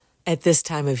At this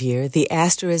time of year, the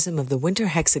asterism of the winter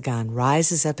hexagon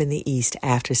rises up in the east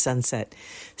after sunset.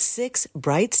 6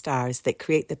 bright stars that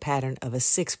create the pattern of a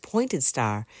 6-pointed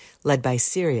star led by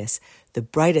Sirius, the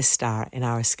brightest star in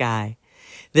our sky.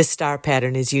 This star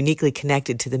pattern is uniquely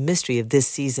connected to the mystery of this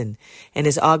season and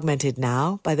is augmented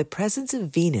now by the presence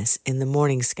of Venus in the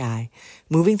morning sky,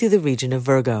 moving through the region of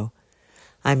Virgo.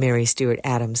 I'm Mary Stewart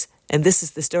Adams, and this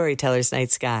is the Storyteller's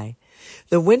Night Sky.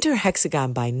 The winter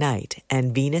hexagon by night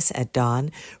and Venus at dawn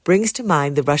brings to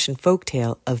mind the Russian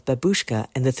folktale of Babushka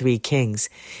and the 3 Kings,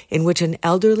 in which an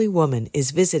elderly woman is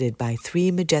visited by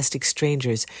 3 majestic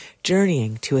strangers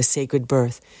journeying to a sacred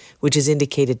birth, which is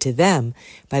indicated to them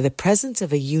by the presence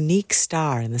of a unique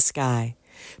star in the sky.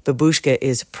 Babushka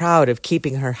is proud of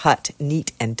keeping her hut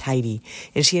neat and tidy,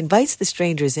 and she invites the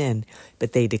strangers in,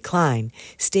 but they decline,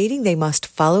 stating they must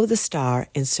follow the star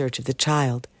in search of the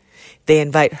child. They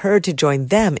invite her to join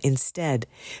them instead,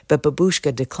 but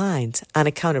Babushka declines on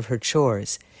account of her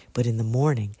chores. But in the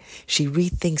morning, she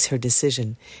rethinks her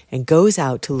decision and goes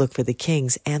out to look for the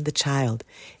kings and the child.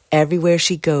 Everywhere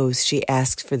she goes, she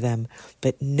asks for them,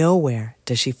 but nowhere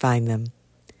does she find them.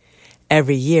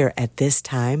 Every year at this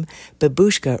time,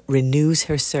 Babushka renews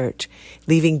her search,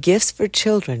 leaving gifts for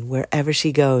children wherever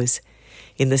she goes.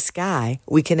 In the sky,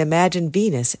 we can imagine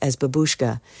Venus as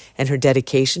Babushka, and her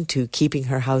dedication to keeping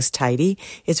her house tidy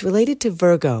is related to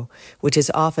Virgo, which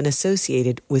is often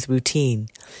associated with routine.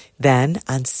 Then,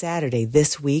 on Saturday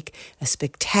this week, a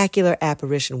spectacular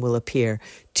apparition will appear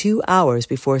 2 hours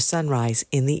before sunrise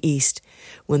in the east,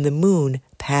 when the moon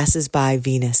passes by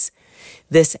Venus.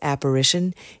 This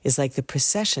apparition is like the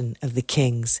procession of the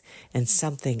kings, and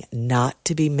something not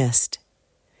to be missed.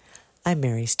 I'm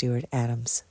Mary Stewart Adams.